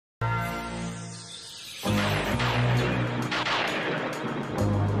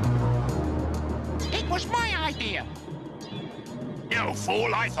idea. You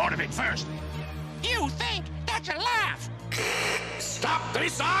fool, I thought of it first. You think that's a laugh? Stop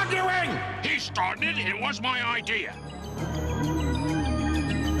this arguing! He started it. It was my idea.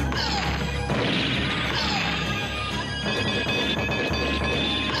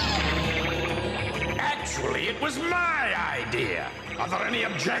 Actually, it was my idea. Are there any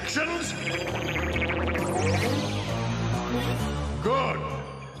objections? Good.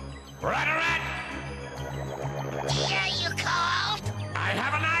 Rat-a-rat! Yeah, you called? I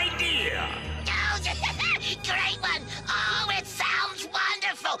have an idea. Oh, great one. Oh, it sounds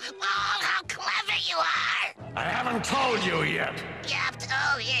wonderful. Oh, how clever you are. I haven't told you yet. Yep,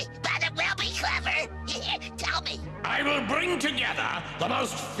 oh, yeah, but it will be clever. Tell me. I will bring together the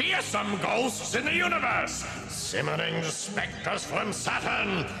most fearsome ghosts in the universe. Summoning specters from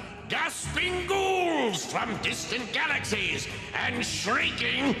Saturn, gasping ghouls from distant galaxies, and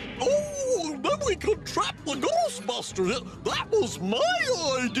shrieking... Oh, then we could trap the Ghostbusters. That was my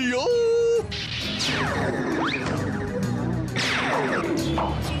idea.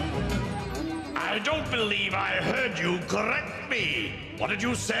 I don't believe I heard you correct me. What did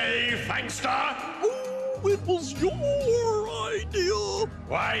you say, Fankster? Oh, it was your idea.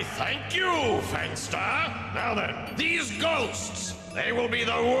 Why, thank you, Fankster. Now then, these ghosts, they will be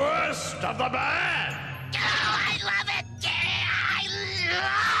the worst of the bad. Oh, I love it. Yeah, I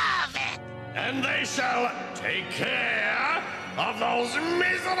love it. And they shall take care of those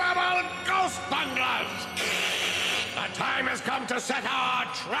miserable ghost bunglers. The time has come to set our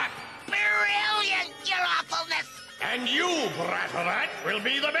trap. Brilliant, your awfulness. And you, Rat-a-rat, will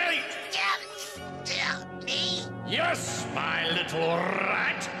be the bait. Me? Yes, my little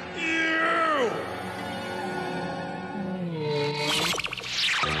rat. You!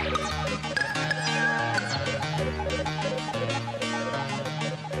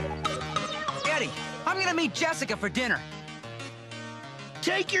 Eddie, I'm gonna meet Jessica for dinner.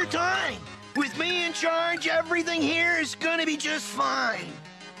 Take your time. With me in charge, everything here is gonna be just fine.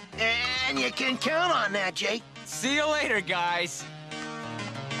 And you can count on that, Jake. See you later, guys.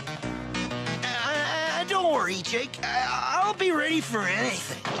 Don't worry, Jake. I'll be ready for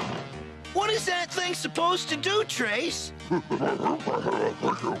anything. What is that thing supposed to do, Trace?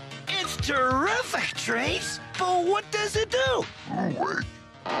 It's terrific, Trace. But what does it do?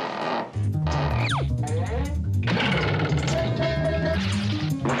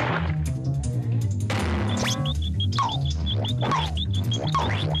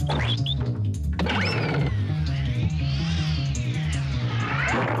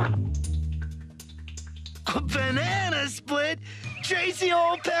 A banana split? Tracy,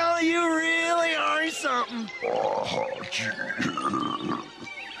 old pal, you really are something.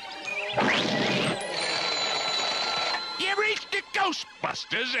 You reached the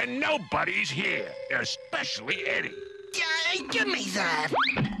Ghostbusters and nobody's here, especially Eddie. Give me that.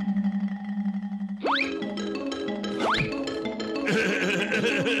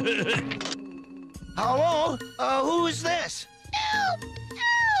 Hello? Who is this? Help!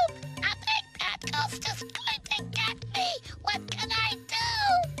 Help! I think that ghost is going to get me. What can I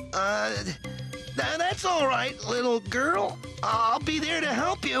do? That's all right, little girl. I'll be there to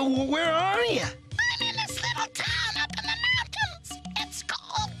help you. Where are you? I'm in this little town up in the mountains. It's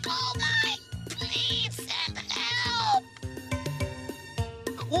called Gold Mine. Please send help.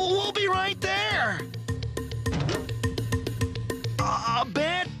 We'll be right there. A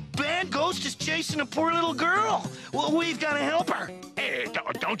bad ghost is chasing a poor little girl. Well, we've got to help her. Hey,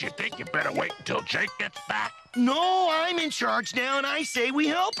 don't you think you better wait until Jake gets back? No, I'm in charge now, and I say we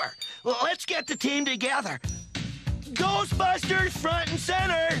help her. Well, let's get the team together. Ghostbusters front and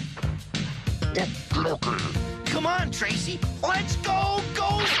center. Come on, Tracy. Let's go,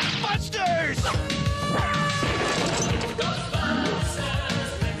 Ghostbusters!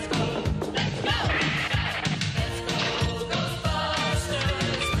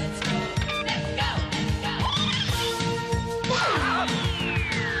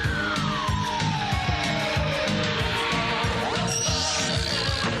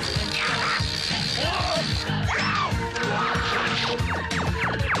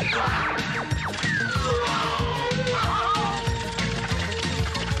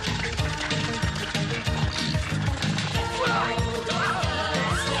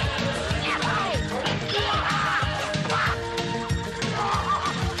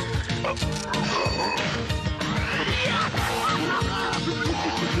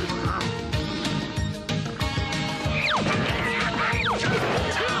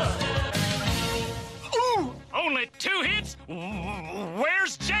 Only 2 hits?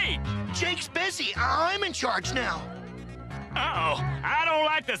 Where's Jake? Jake's busy. I'm in charge now. Uh-oh, I don't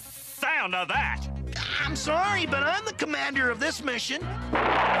like the sound of that. I'm sorry, but I'm the commander of this mission.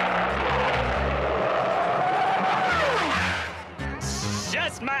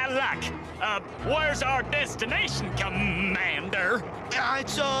 Just my luck. Where's our destination, Commander?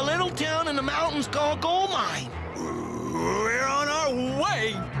 It's a little town in the mountains called Gold Mine. We're on our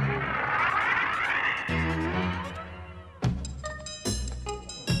way.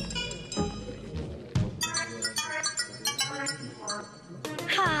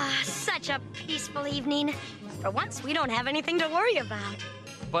 Such a peaceful evening. For once, we don't have anything to worry about.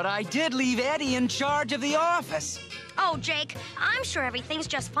 But I did leave Eddie in charge of the office. Oh, Jake, I'm sure everything's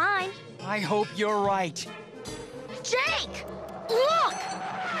just fine. I hope you're right. Jake! Look!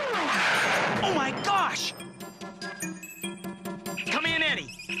 Oh my gosh! Come in,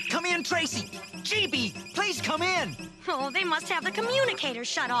 Eddie. Come in, Tracy. GB, please come in. Oh, they must have the communicator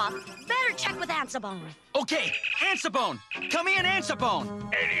shut off. Better check with Ansa-Bone. Okay, Ansa-Bone. Come in,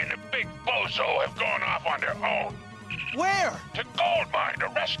 Ansa-Bone. Eddie and the big bozo have gone off on their own. Where? To Gold Mine to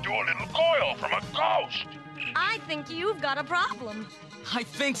rescue a little girl from a ghost. I think you've got a problem. I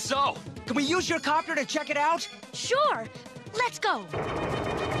think so. Can we use your copter to check it out? Sure. Let's go.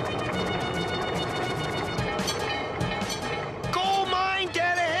 Gold Mine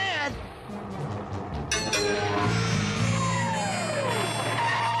dead ahead.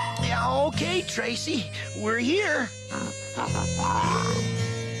 Yeah, okay, Tracy. We're here.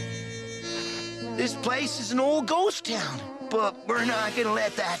 This place is an old ghost town, but we're not gonna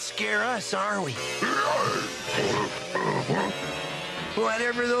let that scare us, are we?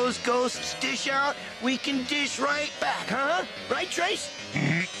 Whatever those ghosts dish out, we can dish right back, huh? Right, Trace?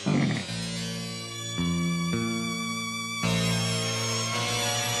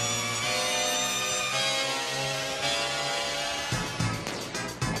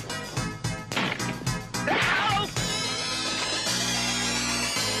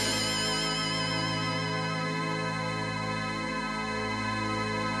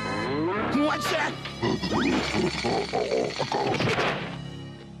 What's that?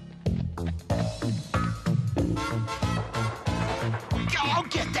 I'll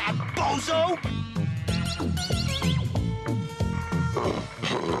get that, bozo!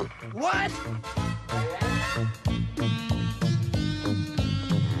 What?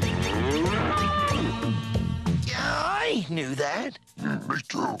 Yeah, I knew that. Me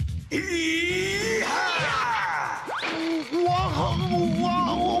too.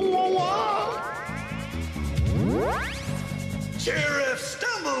 Sheriff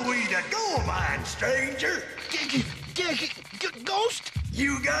Stumbleweed, a gold mine, stranger. Ghost?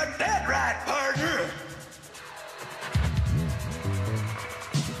 You got that right, partner.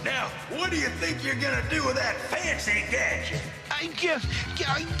 Now, what do you think you're gonna do with that fancy gadget? Get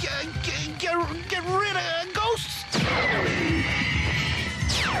rid of ghosts.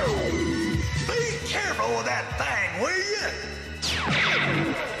 Be careful with that thing, will you?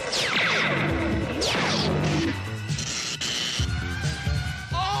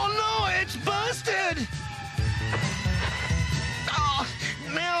 Oh no, it's busted! Oh,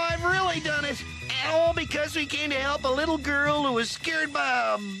 now I've really done it. And all because we came to help a little girl who was scared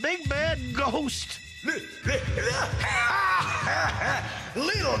by a big bad ghost.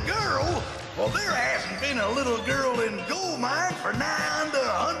 Little girl? Well, there hasn't been a little girl in gold mine for nigh under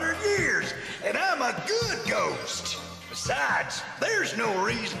 100 years, and I'm a good ghost. Besides, there's no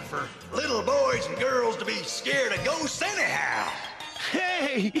reason for little boys and girls to be scared of ghosts anyhow.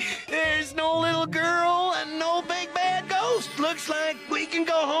 Hey, there's no little girl and no big bad ghost. Looks like we can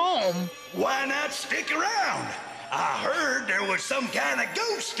go home. Why not stick around? I heard there was some kind of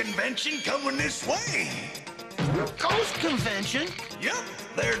ghost convention coming this way. Ghost convention? Yup,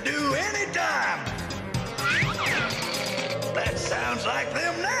 they're due any time. That sounds like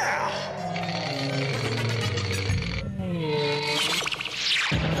them now.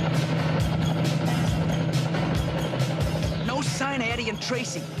 No sign of Eddie and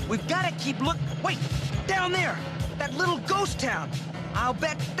Tracy. We've got to keep look. Wait, down there, that little ghost town. I'll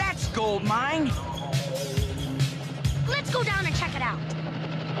bet that's Gold Mine. Let's go down and check it out.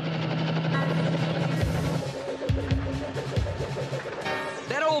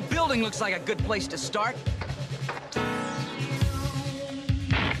 That old building looks like a good place to start.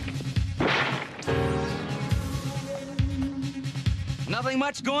 Nothing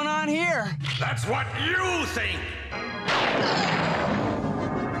much going on here. That's what you think.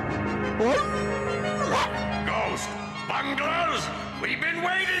 Ghost bunglers, we've been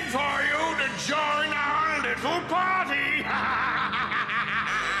waiting for you to join our little party.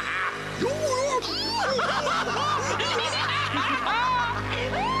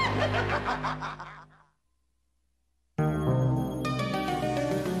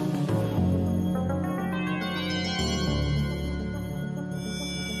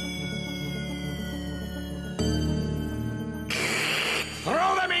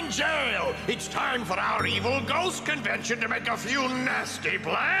 jail. It's time for our evil ghost convention to make a few nasty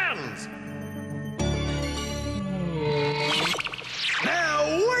plans. Now,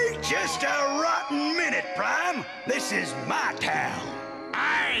 wait just a rotten minute, Prime. This is my town.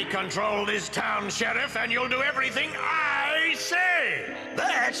 I control this town, Sheriff, and you'll do everything I say.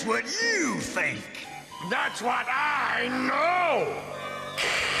 That's what you think. That's what I know.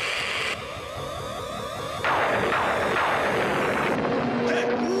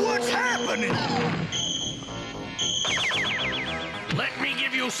 What's happening? Let me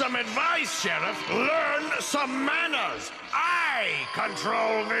give you some advice, Sheriff. Learn some manners. I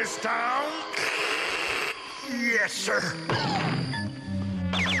control this town. Yes, sir.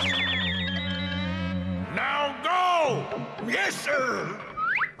 Now go! Yes, sir.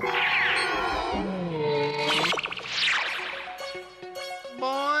 Boy,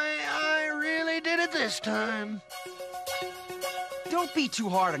 I really did it this time. Don't be too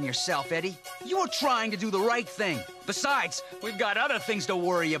hard on yourself, Eddie. You were trying to do the right thing. Besides, we've got other things to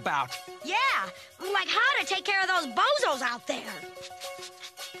worry about. Yeah, like how to take care of those bozos out there.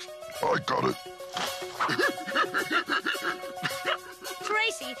 I got it.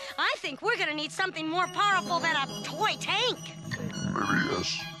 Tracy, I think we're gonna need something more powerful than a toy tank. Maybe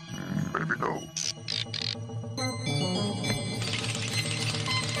yes, maybe no.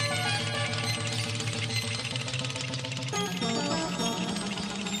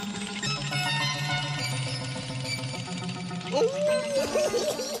 Oh,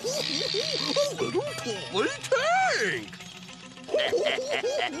 a little toy tank!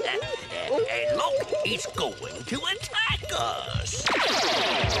 Hey, look, he's going to attack us.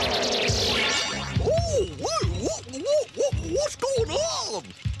 Oh, what's going on?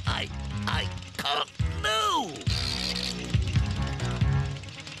 I can't move.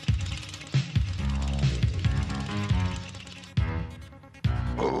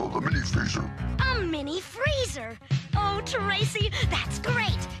 The mini freezer. A mini freezer. Oh, Tracy, that's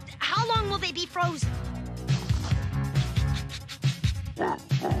great. How long will they be frozen?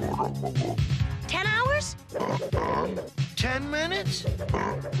 10 hours? 10 minutes?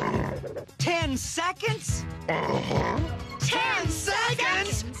 10 seconds? 10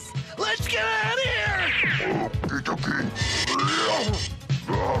 seconds? Let's get out of here! Okay.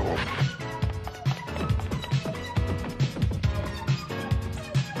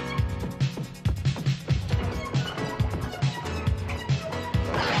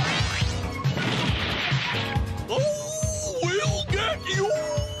 We'll get you,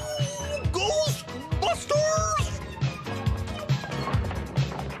 Ghostbusters!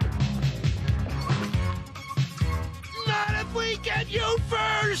 Not if we get you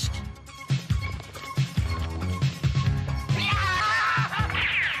first!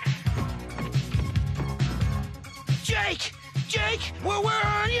 Jake, where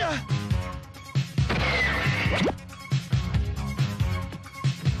are you?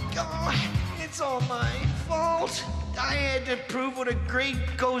 Oh, it's all my fault. I had to prove what a great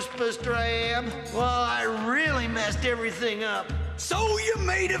Ghostbuster I am. Well, I really messed everything up. So you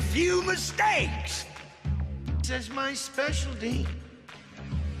made a few mistakes. That's my specialty.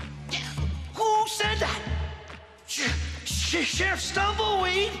 Who said that? Sheriff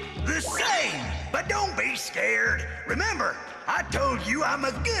Stumbleweed? The same, but don't be scared. Remember, I told you I'm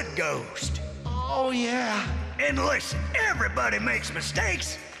a good ghost. Oh, yeah. And listen, everybody makes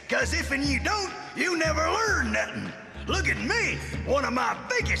mistakes, because if and you don't, you never learn nothing. Look at me. One of my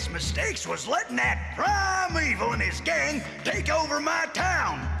biggest mistakes was letting that primeval and his gang take over my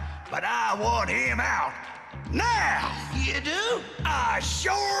town. But I want him out. Now! You do? I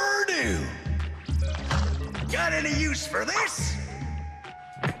sure do. Got any use for this?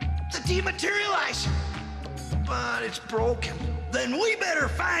 The dematerializer. But it's broken. Then we better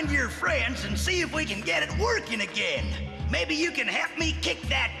find your friends and see if we can get it working again. Maybe you can help me kick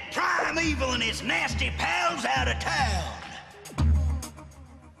that primeval and his nasty pals out of town.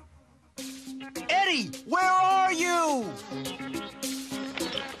 Eddie, where are you?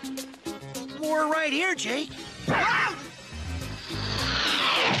 We're right here, Jake. Ah!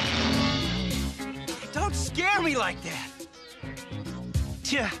 Don't scare me like that.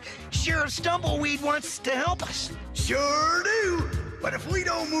 Sheriff Stumbleweed wants to help us. Sure do. But if we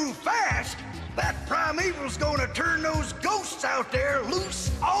don't move fast, that primeval's gonna turn those ghosts out there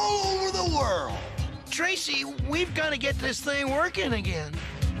loose all over the world. Tracy, we've got to get this thing working again.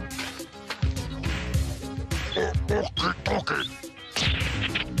 Okay.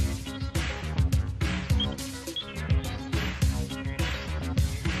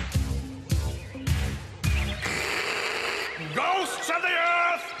 Ghosts of the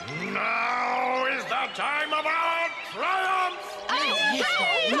Earth, now is the time of our triumph! Oh,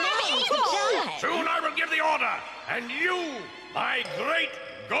 Soon I will give the order, and you, my great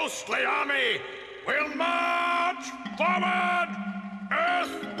ghostly army, will march forward.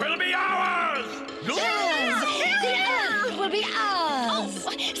 Earth will be ours. Yes! The Earth will be ours!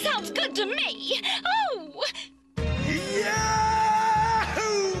 Oh, sounds good to me! Oh!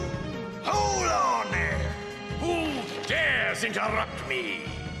 Yahoo! Hold on there! Who dares interrupt me?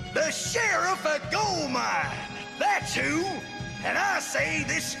 The sheriff of Gold Mine! That's who! And I say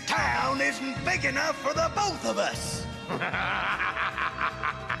this town isn't big enough for the both of us!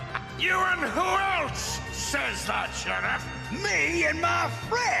 You and who else says that, Sheriff? Me and my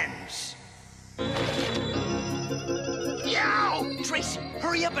friends! Yow! Tracy,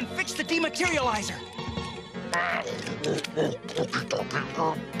 hurry up and fix the dematerializer!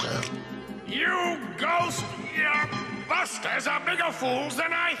 You ghost busters are bigger fools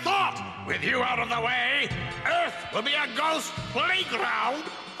than I thought! With you out of the way, Earth will be a ghost playground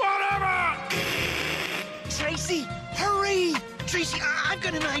forever! Tracy, hurry! Tracy, I've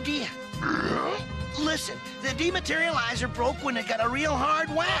got an idea. Listen, the dematerializer broke when it got a real hard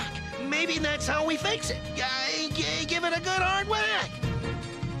whack. Maybe that's how we fix it. Give it a good hard whack.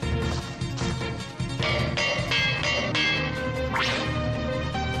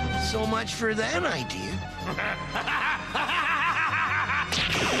 So much for that idea.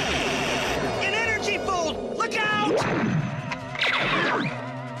 An energy bolt! Look out!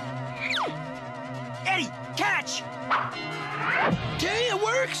 Eddie, catch! Okay, it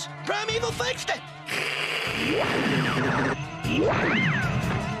works. Primeval fixed it.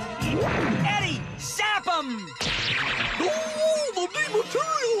 Eddie, zap him! Oh, the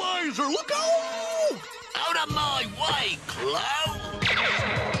dematerializer! Look out! Out of my way, clown!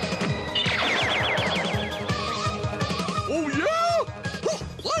 Oh, yeah?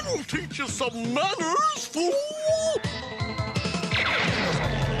 That'll teach you some manners, fool!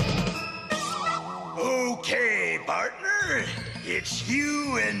 Okay, partner. It's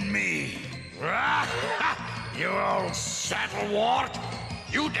you and me. You old saddlewort!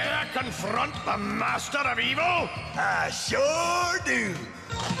 You dare confront the master of evil? I sure do.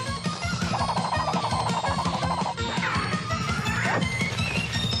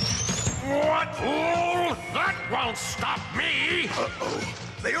 What, fool? That won't stop me! Uh-oh.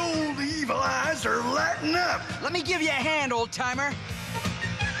 The old evil eyes are lighting up. Let me give you a hand, old-timer.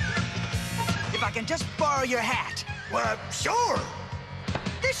 If I can just borrow your hat. Why, sure.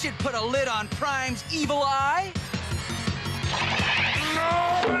 This should put a lid on Prime's evil eye.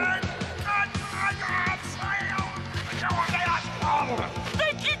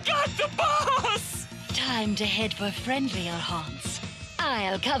 Think you got the boss! Time to head for friendlier haunts.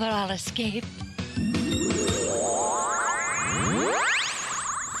 I'll cover our escape.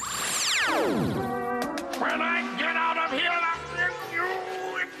 When I get out of here, you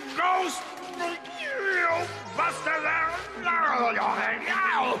ghost busters.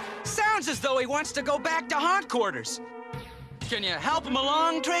 Sounds as though he wants to go back to Hauntquarters. Can you help him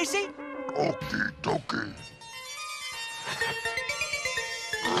along, Tracy? Okie dokie.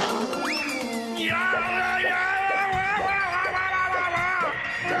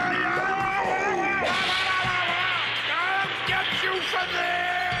 I'll get you for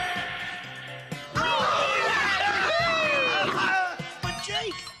this! But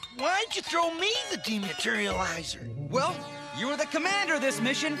Jake, why'd you throw me the dematerializer? Well, you were the commander of this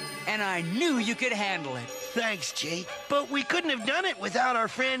mission, and I knew you could handle it. Thanks, Jake. But we couldn't have done it without our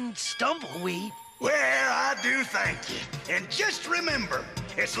friend Stumbleweed. Well, I do thank you. And just remember,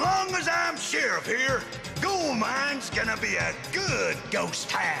 as long as I'm sheriff here, Gold Mine's gonna be a good ghost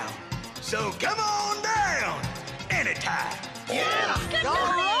town. So come on down anytime. Yeah! All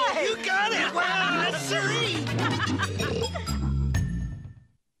right! You got it! Wow, sirree!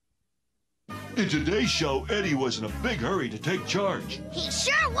 In today's show, Eddie was in a big hurry to take charge. He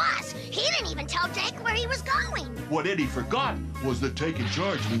sure was. He didn't even tell Jake where he was going. What Eddie forgot was that taking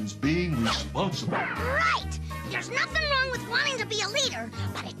charge means being responsible. Right. There's nothing wrong with wanting to be a leader,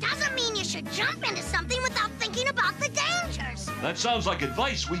 but it doesn't mean you should jump into something without thinking about the dangers. That sounds like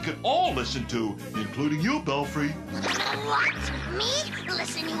advice we could all listen to, including you, Belfrey. What? Me?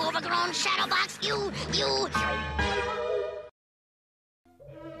 Listen, you overgrown shadowbox, you...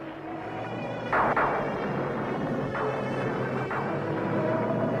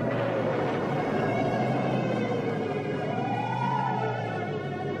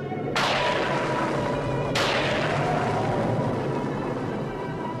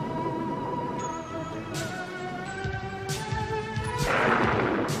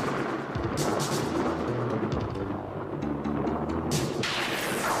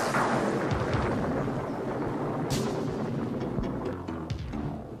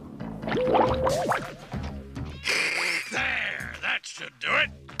 There, that should do it.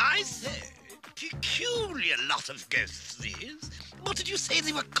 I say, peculiar lot of ghosts these. What did you say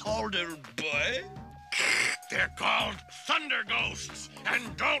they were called, old boy? They're called thunder ghosts,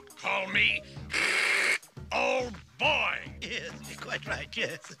 and don't call me old boy. Yes, you're quite right,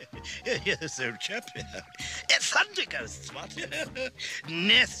 yes. Yes, old chap. Thunder ghosts, what?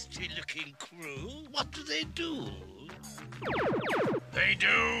 Nasty-looking crew. What do they do? They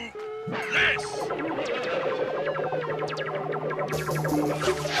do this.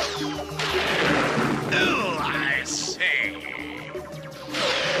 Oh, I say.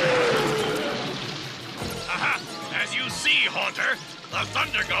 Aha! As you see, Haunter, the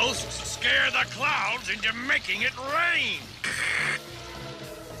thunder ghosts scare the clouds into making it rain.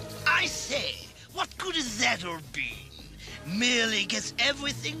 I say, what good is that old bean? Merely gets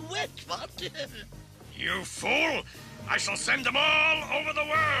everything wet, what? You fool! I shall send them all over the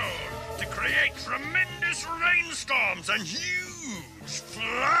world to create tremendous rainstorms and huge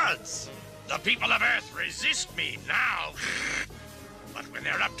floods. The people of Earth resist me now. But when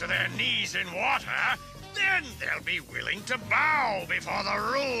they're up to their knees in water, then they'll be willing to bow before the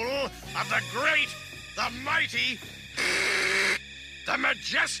rule of the great, the mighty, the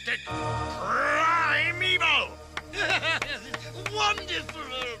majestic Primeval. Wonderful,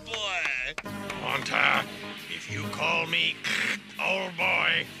 old boy. Haunter, if you call me old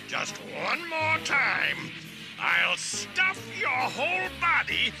boy just one more time, I'll stuff your whole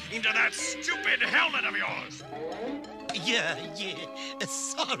body into that stupid helmet of yours. Yeah.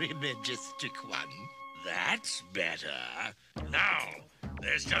 Sorry, majestic one. That's better. Now,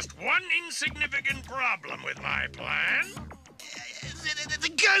 there's just one insignificant problem with my plan. The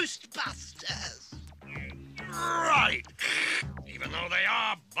Ghostbusters. Right. Even though they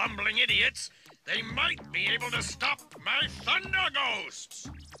are bumbling idiots, they might be able to stop my thunder ghosts.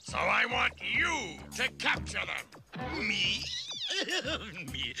 So I want you to capture them. Me?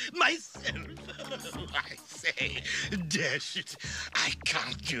 Me? Myself? I say, dash it, I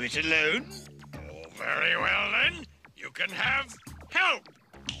can't do it alone. Oh, very well then. You can have help.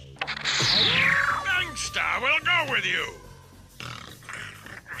 Gangsta will go with you.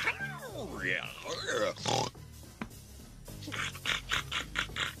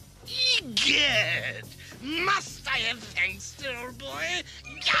 Egad! Must I have thanks, old boy?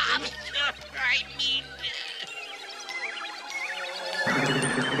 I mean...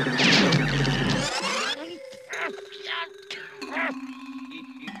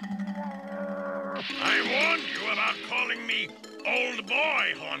 I warned you about calling me old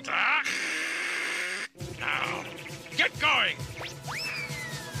boy, Haunter. Now, get going.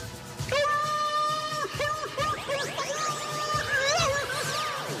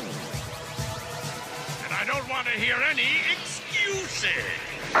 And I don't want to hear any excuses.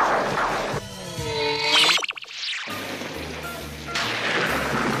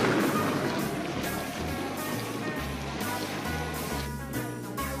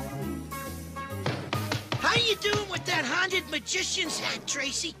 How you doing with that haunted magician's hat,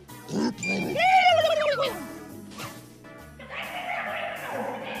 Tracy?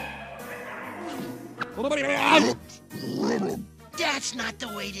 That's not the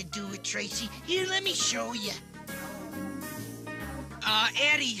way to do it, Tracy. Here, let me show you.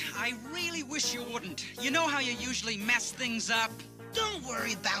 Eddie, I really wish you wouldn't. You know how you usually mess things up? Don't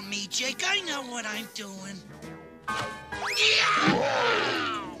worry about me, Jake. I know what I'm doing.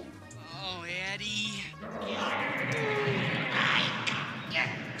 Oh, Eddie.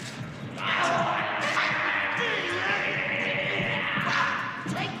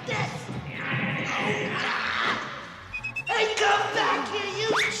 Take this! Hey, come back here! You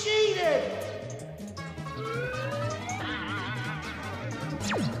cheated!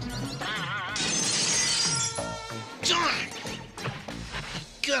 Darn!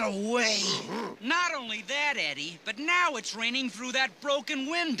 Got away. Not only that, Eddie, but now it's raining through that broken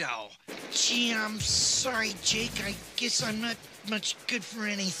window. Gee, I'm sorry, Jake. I guess I'm not much good for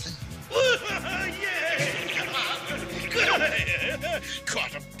anything.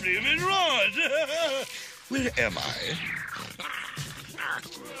 Caught a blooming rod. Where am I?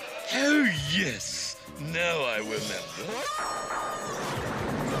 Oh, yes. Now I remember.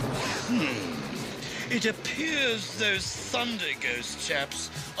 It appears those Thunder Ghost chaps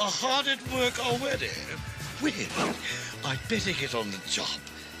are hard at work already. Well, I'd better get on the job.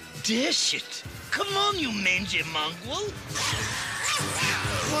 Dash it. Come on, you mangy mongrel.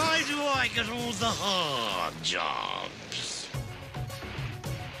 Why do I get all the hard jobs?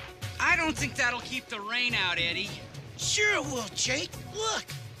 I don't think that'll keep the rain out, Eddie. Sure it will, Jake. Look,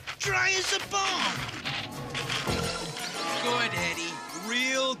 dry as a bone. Good, Eddie.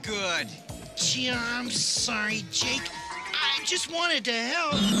 real good. Gee, I'm sorry, Jake. I just wanted to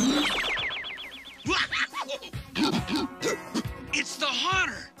help. It's the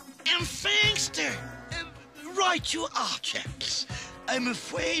Haunter. And Fangster. Right you are, chaps. I'm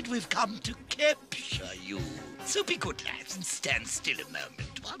afraid we've come to capture you. So be good lads and stand still a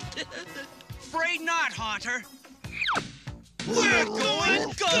moment, what? Afraid not, Haunter. We're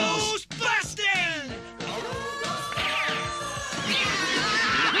going Ghostbusting!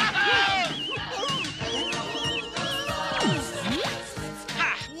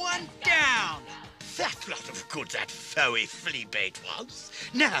 Ha! One down. That lot of good that furry flea bait was.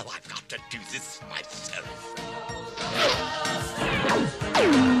 Now I've got to do this myself.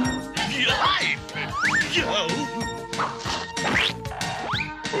 Yo!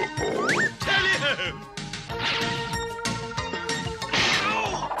 Tally-ho!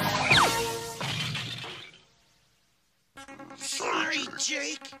 Sorry,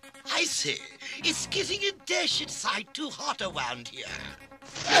 Jake. I say, it's getting a dashed sight too hot around here.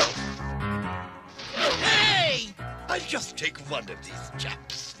 Hey! I'll just take one of these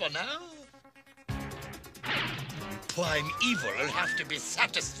chaps for now. Prime Evil will have to be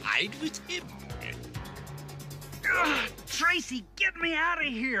satisfied with him. Tracy, get me out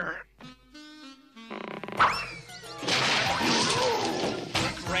of here.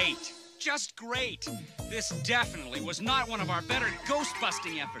 Great. Just great. This definitely was not one of our better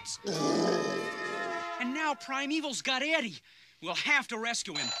ghost-busting efforts. And now Prime Evil's got Eddie. We'll have to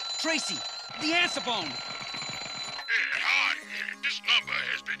rescue him. Tracy, the Ansa-Bone. Hi, this number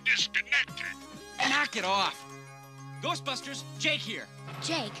has been disconnected. Knock it off. Ghostbusters, Jake here.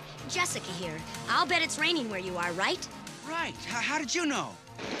 Jake, Jessica here. I'll bet it's raining where you are, right? Right. How did you know?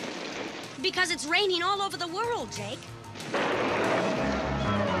 Because it's raining all over the world, Jake.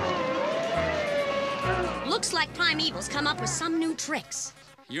 Looks like Prime Evil's come up with some new tricks.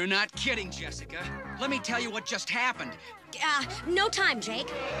 You're not kidding, Jessica. Let me tell you what just happened. No time,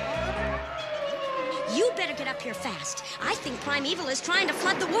 Jake. You better get up here fast. I think Prime Evil is trying to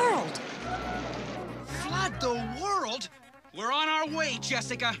flood the world. Flood the world? We're on our way,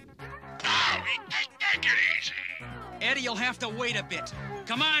 Jessica. Now, take it easy. Eddie'll have to wait a bit.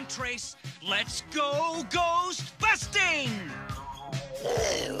 Come on, Trace. Let's go ghost busting!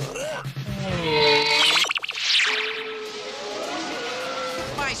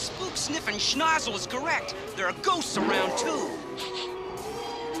 My spook-sniffing schnozzle is correct. There are ghosts around, too.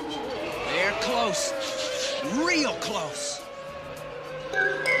 They're close. Real close.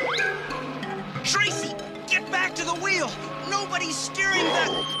 Tracy, get back to the wheel. Nobody's steering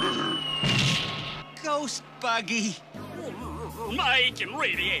the... Ghost Buggy. My aching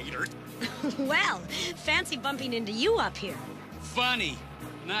radiator. Well, fancy bumping into you up here. Funny.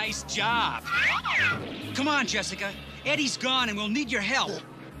 Nice job. Come on, Jessica. Eddie's gone and we'll need your help.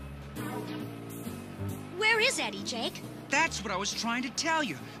 Where is Eddie, Jake? That's what I was trying to tell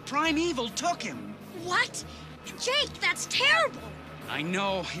you. Prime Evil took him. What? Jake, that's terrible. I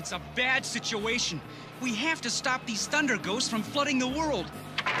know. It's a bad situation. We have to stop these thunder ghosts from flooding the world.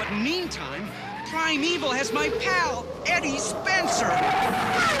 But meantime, Prime Evil has my pal, Eddie Spencer.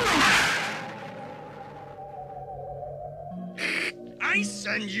 I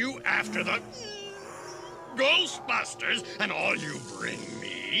send you after the Ghostbusters, and all you bring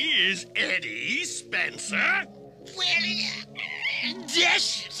me is Eddie Spencer? Well,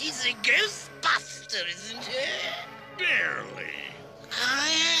 dash it, he's a Ghostbuster, isn't he? Barely.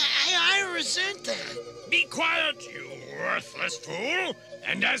 I resent that. Be quiet, you worthless fool.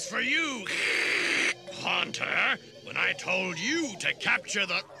 And as for you, Haunter, when I told you to capture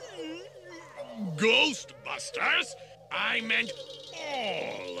the Ghostbusters, I meant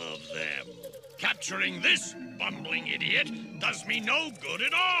all of them. Capturing this bumbling idiot does me no good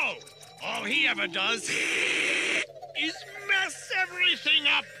at all. All he ever does is mess everything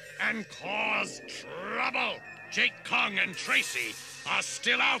up and cause trouble. Jake Kong and Tracy are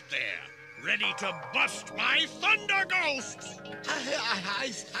still out there, ready to bust my thunder ghosts.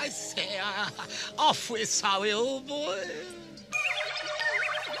 I say, awfully sorry, old boy.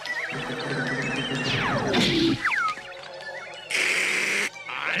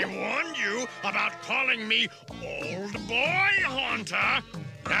 I warned you about calling me Old Boy Haunter.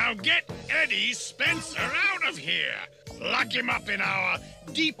 Now get Eddie Spencer out of here. Lock him up in our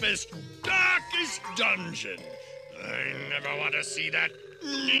deepest, darkest dungeon. I never want to see that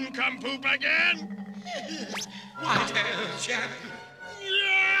nincompoop again. What a chap.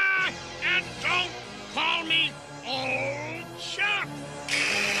 Yeah, and don't call me Old Chap.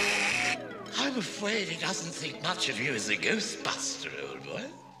 I'm afraid he doesn't think much of you as a Ghostbuster, old boy.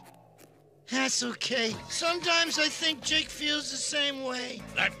 That's okay. Sometimes I think Jake feels the same way.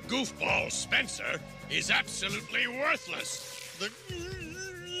 That goofball Spencer is absolutely worthless. The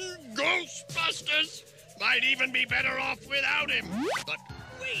Ghostbusters might even be better off without him. But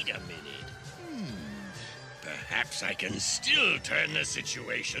wait a minute. Perhaps I can still turn the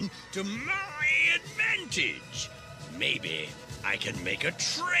situation to my advantage. Maybe I can make a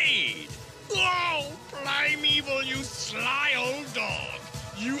trade. Oh, Primeval, you sly old dog.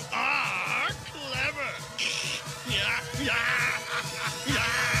 You are clever.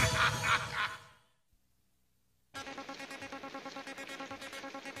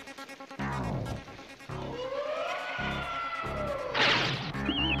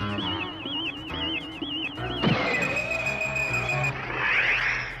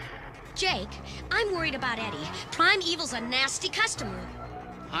 Jake, I'm worried about Eddie. Primeval's a nasty customer.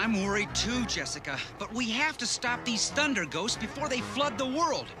 I'm worried too, Jessica. But we have to stop these thunder ghosts before they flood the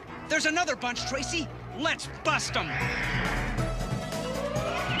world. There's another bunch, Tracy. Let's bust them.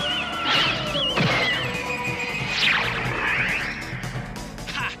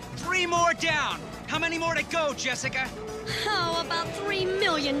 Ha! 3 more down. How many more to go, Jessica? Oh, about 3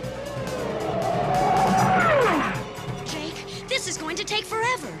 million. Jake, this is going to take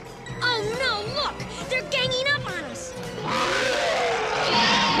forever. Oh, no, look! They're ganging up on us! Ah!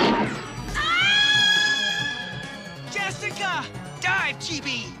 Jessica! Dive,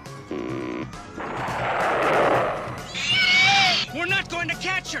 GB! We're not going to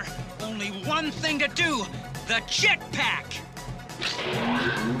catch her! Only one thing to do! The jetpack!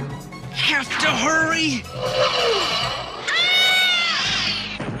 Have to hurry!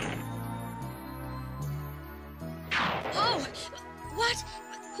 Oh! What?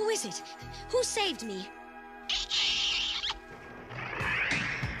 Who is it? Who saved me?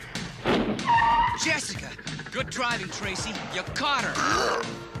 Jessica! Good driving, Tracy. You caught her.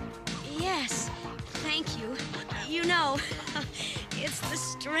 Yes, thank you. You know, it's the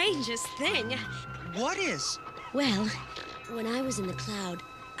strangest thing. What is? Well, when I was in the cloud,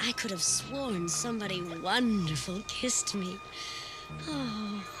 I could have sworn somebody wonderful kissed me.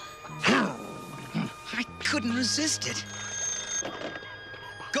 Oh. I couldn't resist it.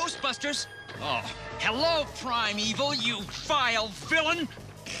 Ghostbusters! Oh, hello, Primeval, you vile villain!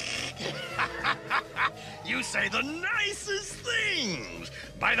 You say the nicest things.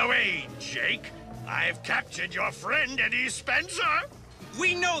 By the way, Jake, I've captured your friend Eddie Spencer.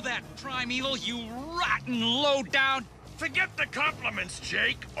 We know that, Primeval, you rotten low-down... Forget the compliments,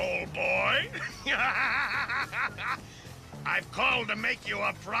 Jake, old boy. I've called to make you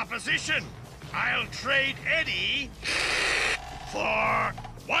a proposition. I'll trade Eddie for...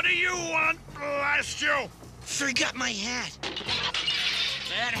 What do you want, blast you? Forgot my hat.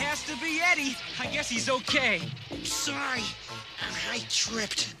 That has to be Eddie. I guess he's okay. Sorry, I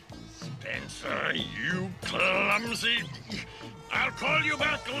tripped. Spencer, you clumsy... I'll call you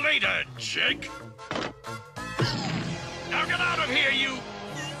back later, Jake. Now get out of here, you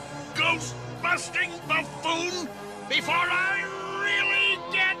ghost-busting buffoon, before I really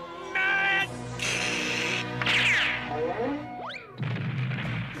get mad!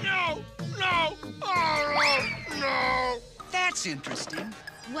 No! No! Oh, no! That's interesting.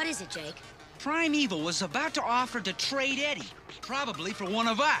 What is it, Jake? Primeval was about to offer to trade Eddie, probably for one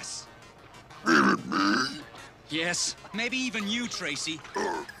of us. Yes, maybe even you, Tracy.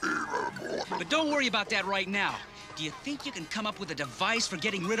 But don't worry about that right now. Do you think you can come up with a device for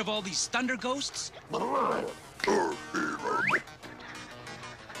getting rid of all these thunder ghosts?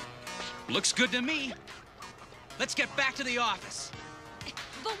 Looks good to me. Let's get back to the office.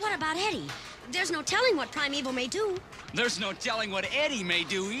 But what about Eddie? There's no telling what Primeval may do. There's no telling what Eddie may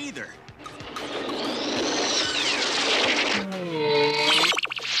do either.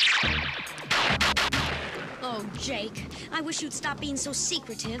 Oh, Jake, I wish you'd stop being so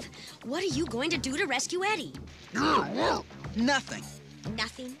secretive. What are you going to do to rescue Eddie? Nothing.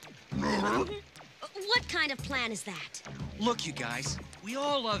 Nothing? What kind of plan is that? Look, you guys, we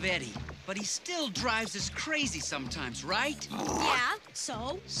all love Eddie, but he still drives us crazy sometimes, right? Yeah,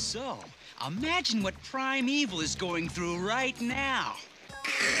 so? So, imagine what Primeval is going through right now.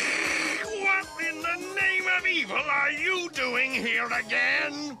 What in the name of evil are you doing here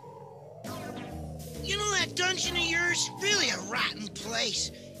again? You know that dungeon of yours? Really a rotten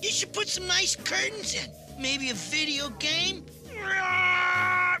place. You should put some nice curtains in. Maybe a video game?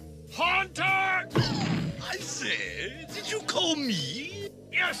 Haunter! I said, did you call me?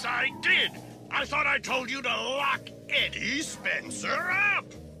 Yes, I did. I thought I told you to lock Eddie Spencer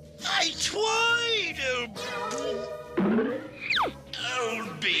up. I tried.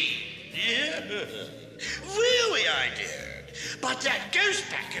 Old bean. Yeah. Really, I did. But that ghost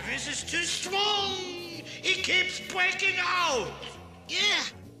pack of his is too strong. It keeps breaking out. Yeah,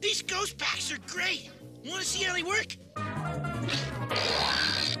 these ghost packs are great. Want to see how they work?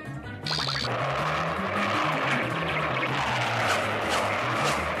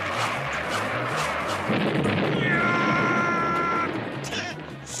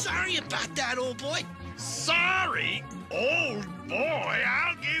 Sorry about that, old boy. Sorry? Old boy,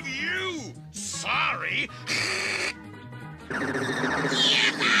 I'll give you sorry. Oh,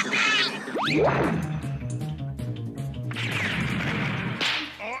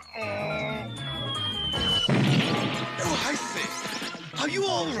 I think. Are you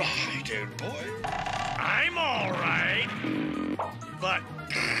all right, old boy? I'm all right, but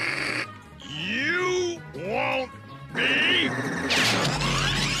you won't be.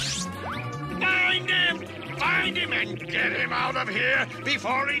 Find him and get him out of here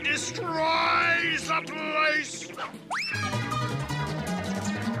before he destroys the place.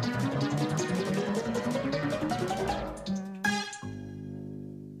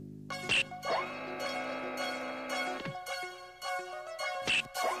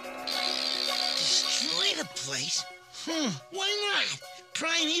 Destroy the place? Why not?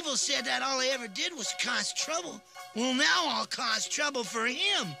 Primeval said that all I ever did was cause trouble. Well, now I'll cause trouble for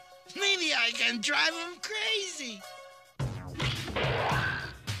him. Maybe I can drive him crazy.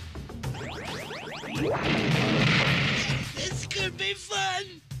 This could be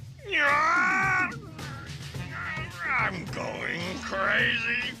fun. I'm going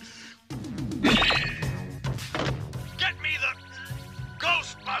crazy. Get me the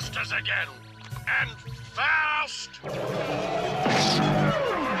Ghostbusters again, and fast.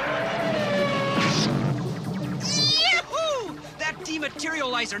 Yahoo! That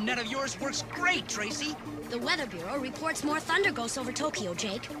dematerializer net of yours works great, Tracy. The Weather Bureau reports more thunder ghosts over Tokyo,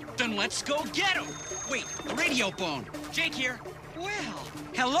 Jake. Then let's go get them. Wait, the radio bone. Jake here. Well,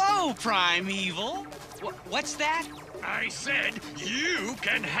 hello, Primeval. What's that? I said you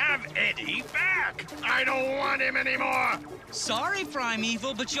can have Eddie back. I don't want him anymore. Sorry,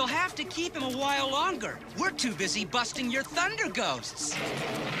 Primeval, but you'll have to keep him a while longer. We're too busy busting your thunder ghosts.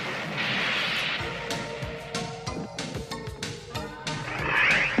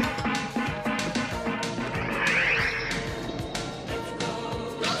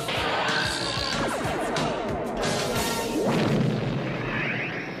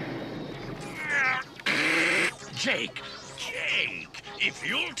 Jake, if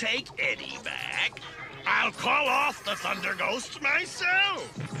you'll take Eddie back, I'll call off the Thunder Ghosts myself.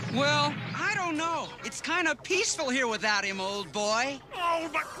 Well, I don't know. It's kind of peaceful here without him, old boy. Oh,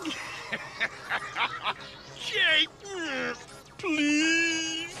 but... Jake,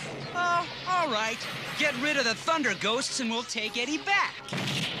 please. Oh, all right. Get rid of the Thunder Ghosts and we'll take Eddie back.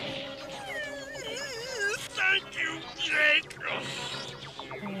 Thank you, Jake.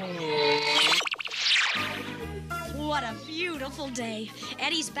 What a beautiful day.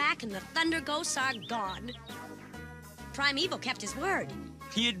 Eddie's back and the thunder ghosts are gone. Primeval kept his word.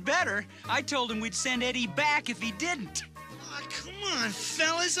 You'd better. I told him we'd send Eddie back if he didn't. Oh, come on,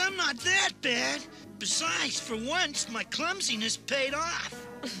 fellas. I'm not that bad. Besides, for once, my clumsiness paid off.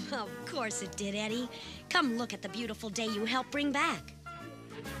 Of course it did, Eddie. Come look at the beautiful day you helped bring back.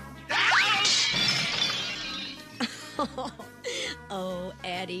 Oh,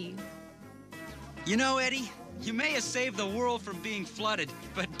 Eddie. You know, Eddie, you may have saved the world from being flooded,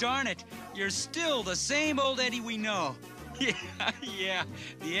 but darn it, you're still the same old Eddie we know. Yeah,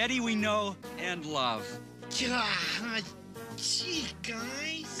 the Eddie we know and love. God, gee,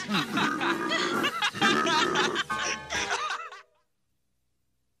 guys.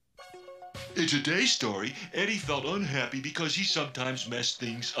 In today's story, Eddie felt unhappy because he sometimes messed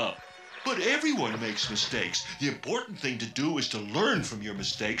things up. But everyone makes mistakes. The important thing to do is to learn from your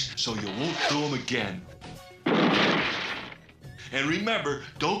mistakes so you won't do them again. And remember,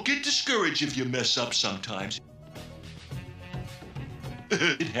 don't get discouraged if you mess up sometimes.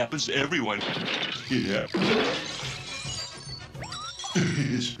 It happens to everyone. Yeah.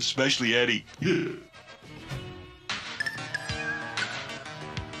 Especially Eddie.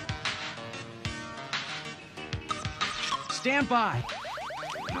 Stand by.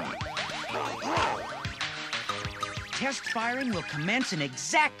 Test firing will commence in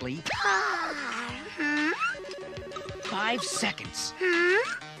exactly 5 seconds.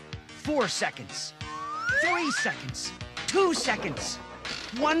 4 seconds. 3 seconds. 2 seconds.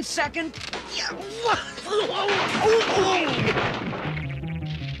 1 second. Yikes!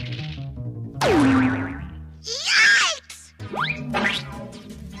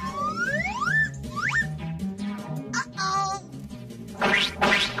 Uh-oh.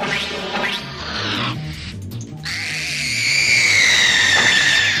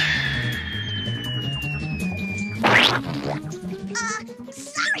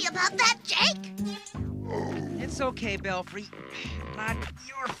 It's okay, Belfrey. Not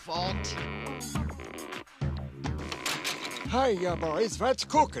your fault. Hiya, boys. What's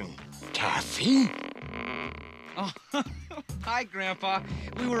cooking? Taffy? Oh, hi, Grandpa.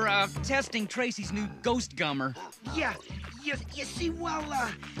 We were, testing Tracy's new ghost gummer. Yeah, you see, well,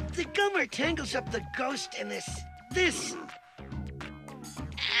 the gummer tangles up the ghost in this.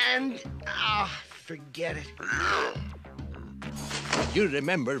 And, forget it. You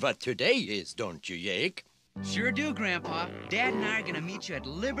remember what today is, don't you, Jake? Sure do, Grandpa. Dad and I are gonna meet you at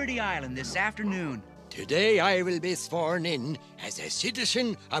Liberty Island this afternoon. Today I will be sworn in as a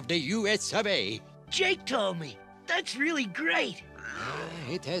citizen of the U.S. of A. Jake told me. That's really great.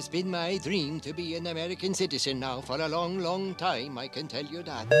 It has been my dream to be an American citizen now for a long, long time, I can tell you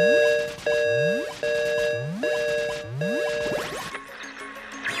that.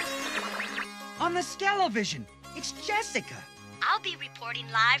 On the Skelevision, it's Jessica. I'll be reporting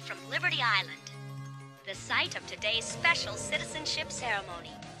live from Liberty Island, the site of today's special citizenship ceremony.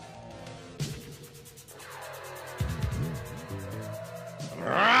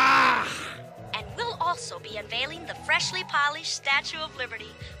 And we'll also be unveiling the freshly polished Statue of Liberty,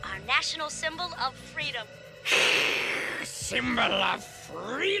 our national symbol of freedom. Symbol of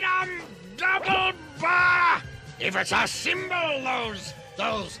freedom, double bar! If it's a symbol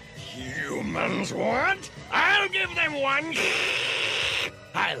those humans want, I'll give them one.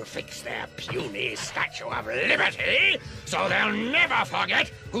 I'll fix their puny Statue of Liberty so they'll never forget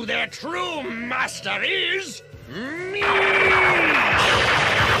who their true master is. Me!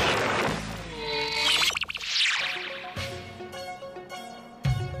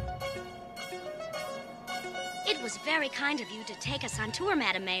 It was very kind of you to take us on tour,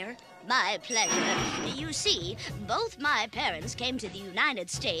 Madam Mayor. My pleasure. You see, both my parents came to the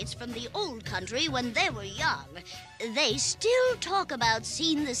United States from the old country when they were young. They still talk about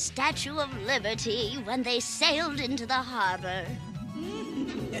seeing the Statue of Liberty when they sailed into the harbor.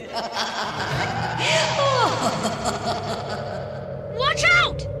 Watch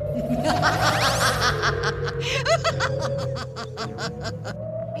out!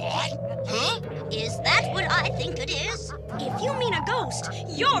 What? Huh? Is that what I think it is? If you mean a ghost,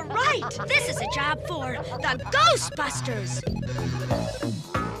 you're right. This is a job for the Ghostbusters.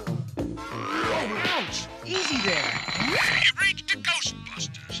 Ouch! Easy there. You reached the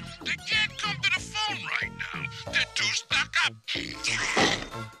Ghostbusters. They can't come to the phone right now. They're too stuck up.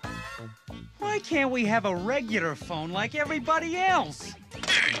 Why can't we have a regular phone like everybody else?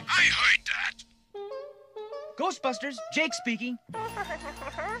 Hey, I heard that. Ghostbusters, Jake speaking.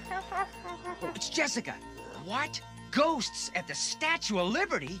 It's Jessica. What? Ghosts at the Statue of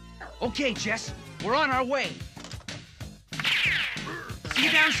Liberty? Okay, Jess, we're on our way. See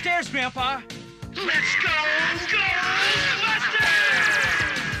you downstairs, Grandpa. Let's go, Ghostbusters!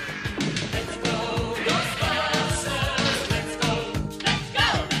 Let's go, Ghostbusters! Let's go! Let's go!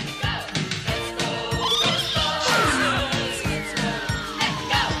 Let's go! Let's go, Ghostbusters! Let's go! Let's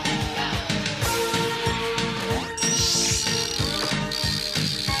go!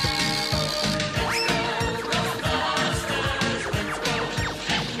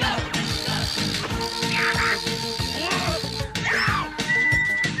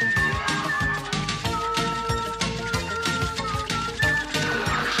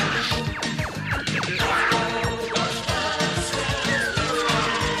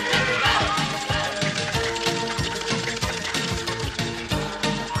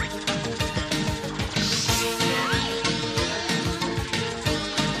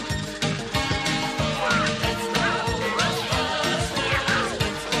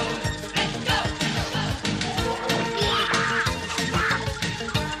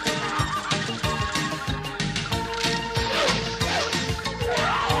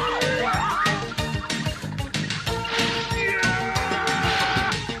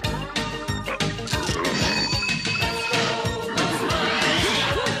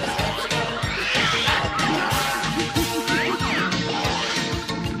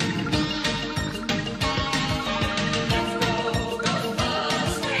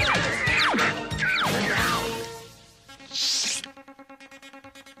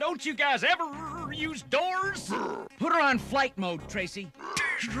 Don't you guys ever use doors? Put her on flight mode, Tracy.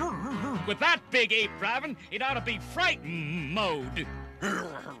 With that big ape driving, it ought to be frighten mode.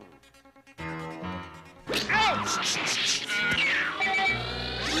 Ouch!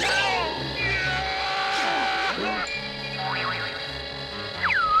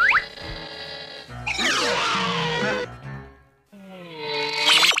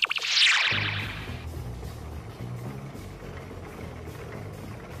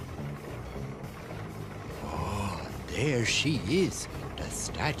 There she is, the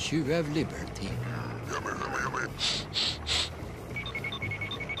Statue of Liberty.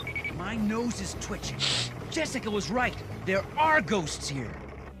 My nose is twitching. Jessica was right. There are ghosts here.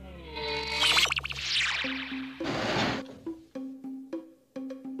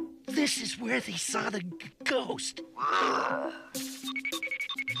 This is where they saw the ghost.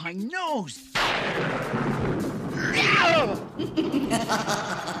 My nose!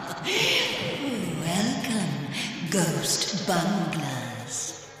 Welcome, ghost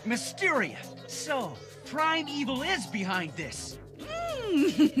bunglers. Mysteria! So, Prime Evil is behind this.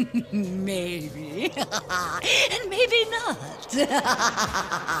 Maybe. And maybe not.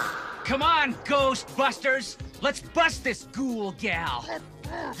 Come on, Ghostbusters! Let's bust this ghoul gal!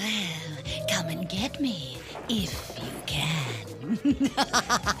 Well, come and get me, if you can.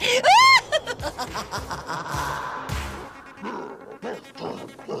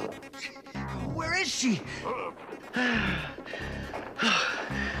 Where is she?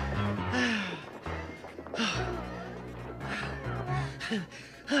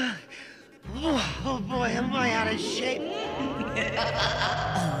 Oh boy, am I out of shape.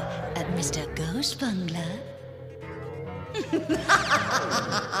 Mr. Ghost Bungler.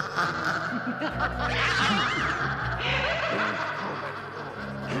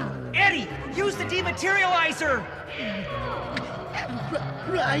 Eddie, use the dematerializer!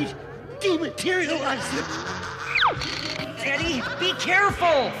 Right, dematerializer. Eddie, be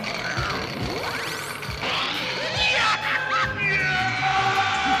careful!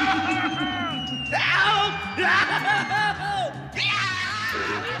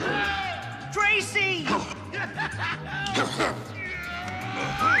 Tracy!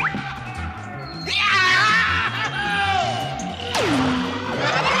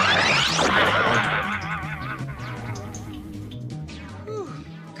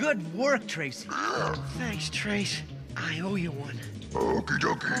 Good work, Tracy. Thanks, Trace. I owe you one. Okie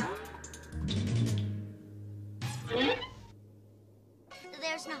dokie.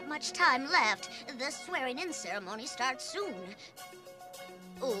 There's not much time left. The swearing-in ceremony starts soon.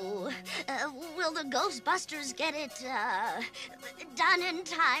 Oh, will the Ghostbusters get it, done in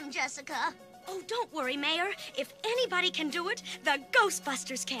time, Jessica? Oh, don't worry, Mayor. If anybody can do it, the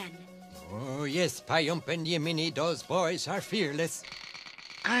Ghostbusters can. Oh, yes, Pyump and Yemini, those boys are fearless.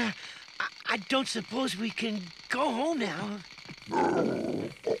 I don't suppose we can go home now.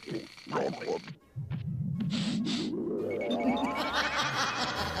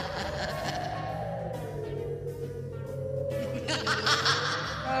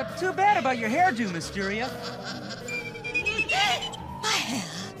 Too bad about your hairdo, Mysteria. My hair?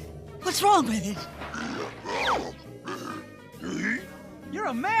 What's wrong with it? You're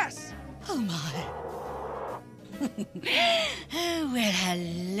a mess. Oh, my. Oh, well,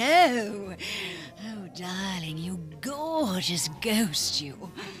 hello. Oh, darling, you gorgeous ghost,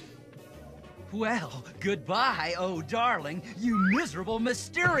 you. Well, goodbye, oh darling, you miserable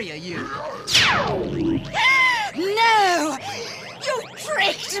Mysteria, you. No! You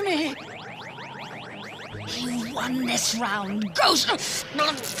tricked me! You won this round, ghost!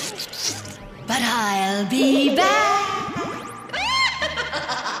 But I'll be back!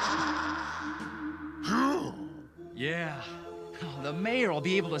 Yeah. Oh, the mayor will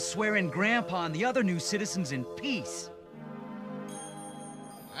be able to swear in Grandpa and the other new citizens in peace.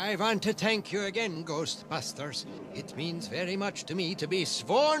 I want to thank you again, Ghostbusters. It means very much to me to be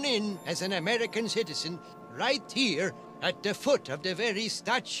sworn in as an American citizen right here at the foot of the very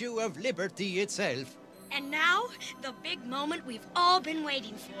Statue of Liberty itself. And now, the big moment we've all been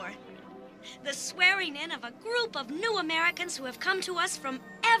waiting for. The swearing in of a group of new Americans who have come to us from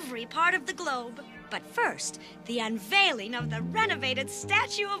every part of the globe. But first, the unveiling of the renovated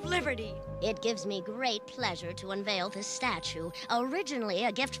Statue of Liberty. It gives me great pleasure to unveil this statue, originally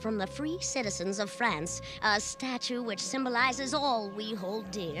a gift from the free citizens of France, a statue which symbolizes all we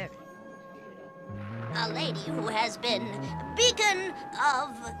hold dear. A lady who has been beacon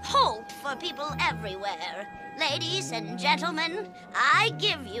of hope for people everywhere. Ladies and gentlemen, I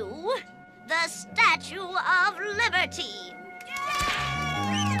give you the Statue of Liberty.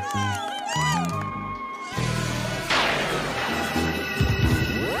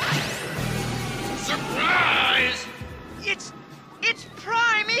 Surprise! It's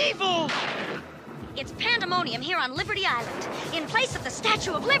Prime Evil! It's pandemonium here on Liberty Island. In place of the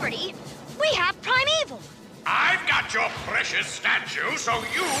Statue of Liberty, we have Prime Evil. I've got your precious statue, so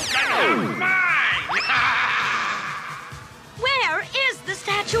you can have mine! Where is the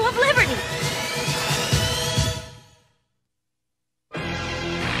Statue of Liberty?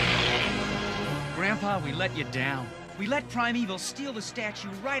 Grandpa, we let you down. We let Prime Evil steal the statue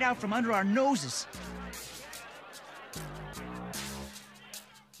right out from under our noses.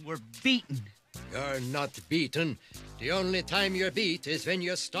 We're beaten. You're not beaten. The only time you're beat is when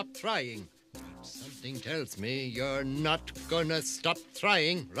you stop trying. Something tells me you're not gonna stop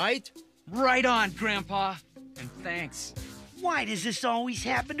trying, right? Right on, Grandpa. And thanks. Why does this always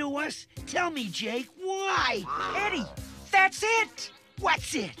happen to us? Tell me, Jake, why? Eddie, that's it!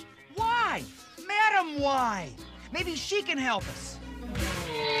 What's it? Why? Madam, why? Maybe she can help us.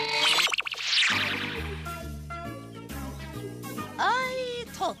 I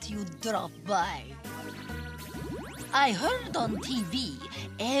thought you'd drop by. I heard on TV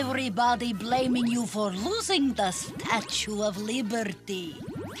everybody blaming you for losing the Statue of Liberty.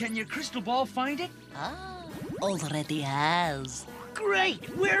 Can your crystal ball find it? Already has.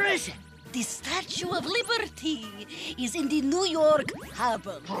 Great! Where is it? The Statue of Liberty is in the New York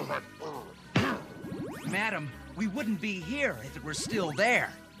harbor. Madam, we wouldn't be here if it were still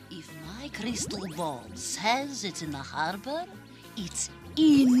there. If my crystal ball says it's in the harbor, it's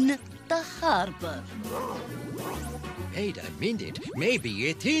in the harbor. Wait a minute. Maybe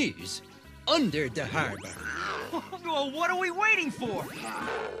it is. Under the harbor. Well, what are we waiting for?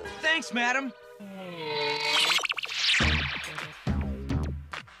 Thanks, madam.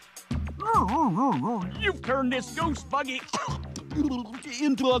 You've turned this ghost buggy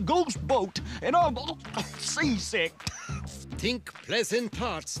into a ghost boat, and I'm seasick. Think pleasant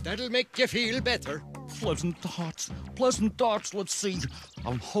thoughts. That'll make you feel better. Pleasant thoughts. Let's see.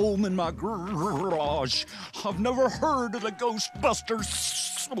 I'm home in my garage. I've never heard of the Ghostbusters.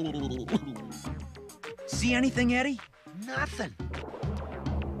 See anything, Eddie? Nothing.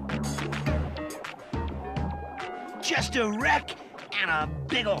 Just a wreck and a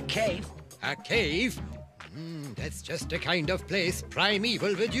big old cave. A cave? That's just the kind of place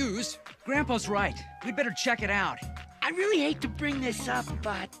Primeval would use. Grandpa's right. We'd better check it out. I really hate to bring this up,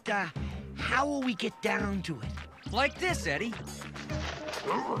 but how will we get down to it? Like this, Eddie.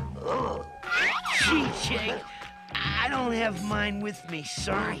 Gee, Jake, I don't have mine with me,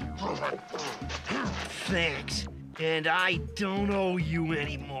 sorry. Thanks. And I don't owe you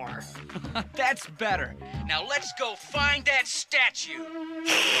anymore. That's better. Now let's go find that statue.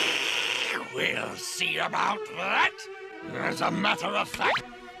 We'll see about that. As a matter of fact,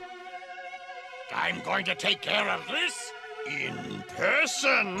 I'm going to take care of this in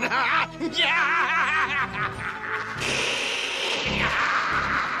person.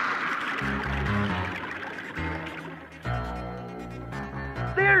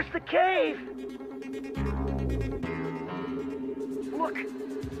 There's the cave. Look.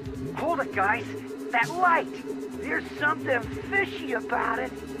 Hold it, guys. That light. There's something fishy about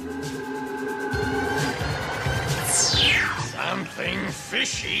it. Something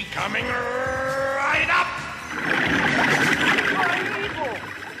fishy coming right up.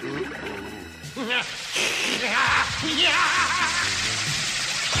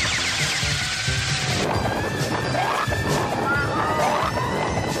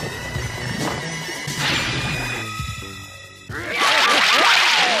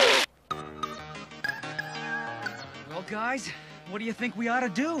 Well, guys, what do you think we ought to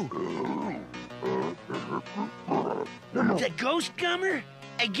do? The ghost gummer?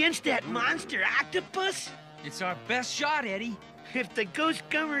 Against that monster octopus? It's our best shot, Eddie. If the ghost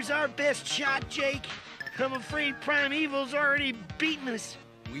gummer's our best shot, Jake, I'm afraid Primeval's already beaten us.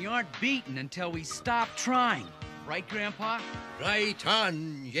 We aren't beaten until we stop trying. Right, Grandpa? Right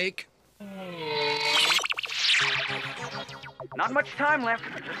on, Jake. Not much time left.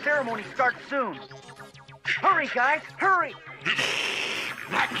 The ceremony starts soon. Hurry, guys, hurry!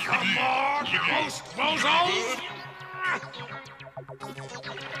 Come on, ghost bozos! I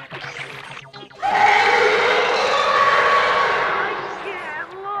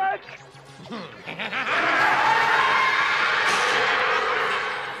can't look!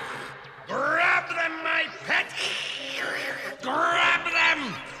 Grab them, my pet! Grab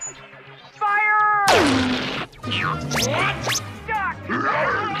them! Fire! What? Duck!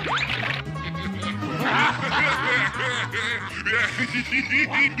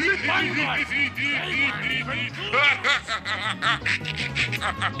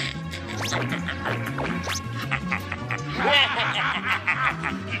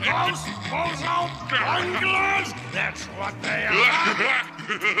 Ghost bozo bunglers! That's what they are!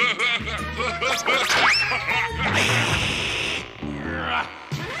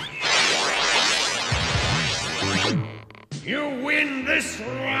 You win this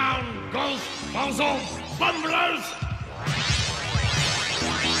round, Ghost bozo bumblers!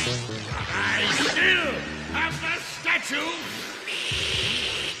 I still have the statue!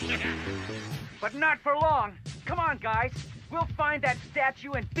 But not for long. Come on, guys. We'll find that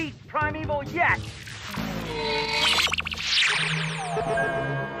statue and beat Primeval yet.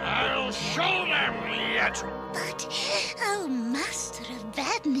 I'll show them yet. But, oh, Master of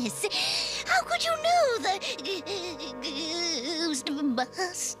Badness, how could you know the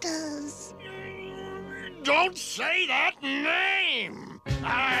Ghostbusters? Don't say that name!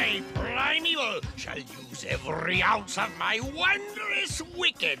 I, Primeval, shall use every ounce of my wondrous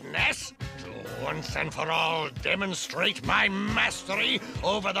wickedness to once and for all demonstrate my mastery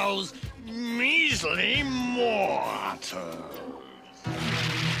over those measly mortals.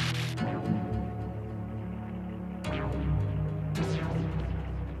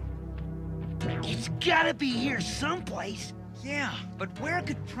 It's gotta be here someplace. Yeah, but where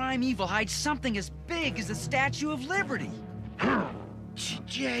could Primeval hide something as big as the Statue of Liberty?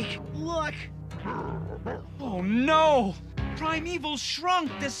 Jake, look. Oh no! Primeval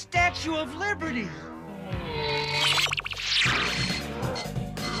shrunk the Statue of Liberty!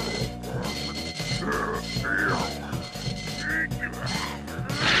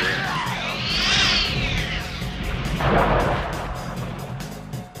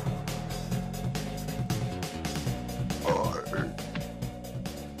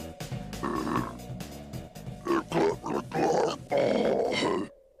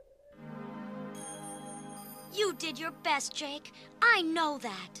 You did your best, Jake. I know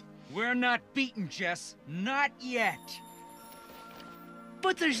that. We're not beaten, Jess. Not yet.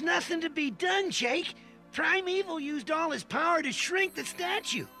 But there's nothing to be done, Jake. Primeval used all his power to shrink the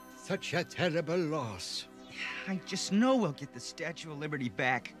statue. Such a terrible loss. I just know we'll get the Statue of Liberty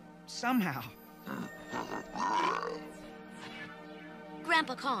back. Somehow.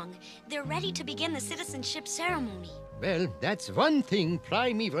 Grandpa Kong, they're ready to begin the citizenship ceremony. Well, that's one thing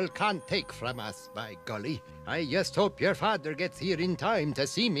Primeval can't take from us, by golly. I just hope your father gets here in time to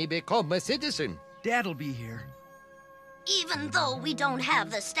see me become a citizen. Dad'll be here. Even though we don't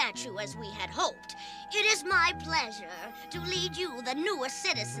have the statue as we had hoped, it is my pleasure to lead you, the newest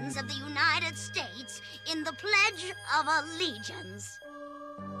citizens of the United States, in the Pledge of Allegiance.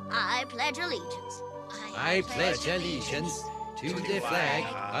 I pledge allegiance. I pledge allegiance to the flag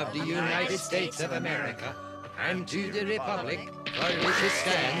of the United States of America and to the republic for which it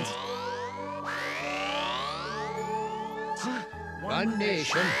stands, one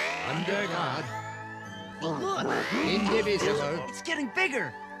nation, under God, indivisible, It's getting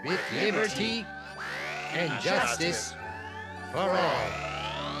bigger. with liberty and justice for all.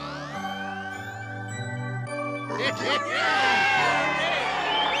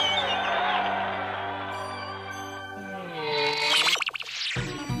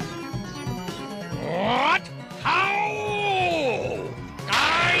 What? How?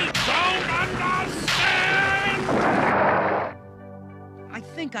 I don't understand! I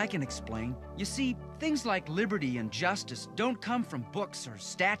think I can explain. You see, things like liberty and justice don't come from books or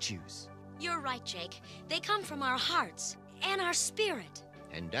statues. You're right, Jake. They come from our hearts and our spirit.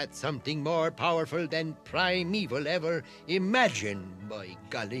 And that's something more powerful than Primeval ever imagined, by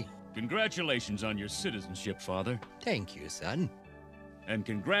golly. Congratulations on your citizenship, Father. Thank you, son. And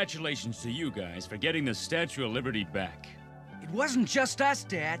congratulations to you guys for getting the Statue of Liberty back. It wasn't just us,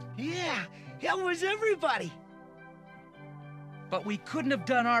 Dad. Yeah, it was everybody. But we couldn't have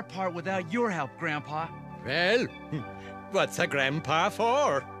done our part without your help, Grandpa. Well, what's a grandpa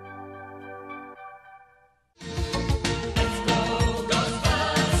for?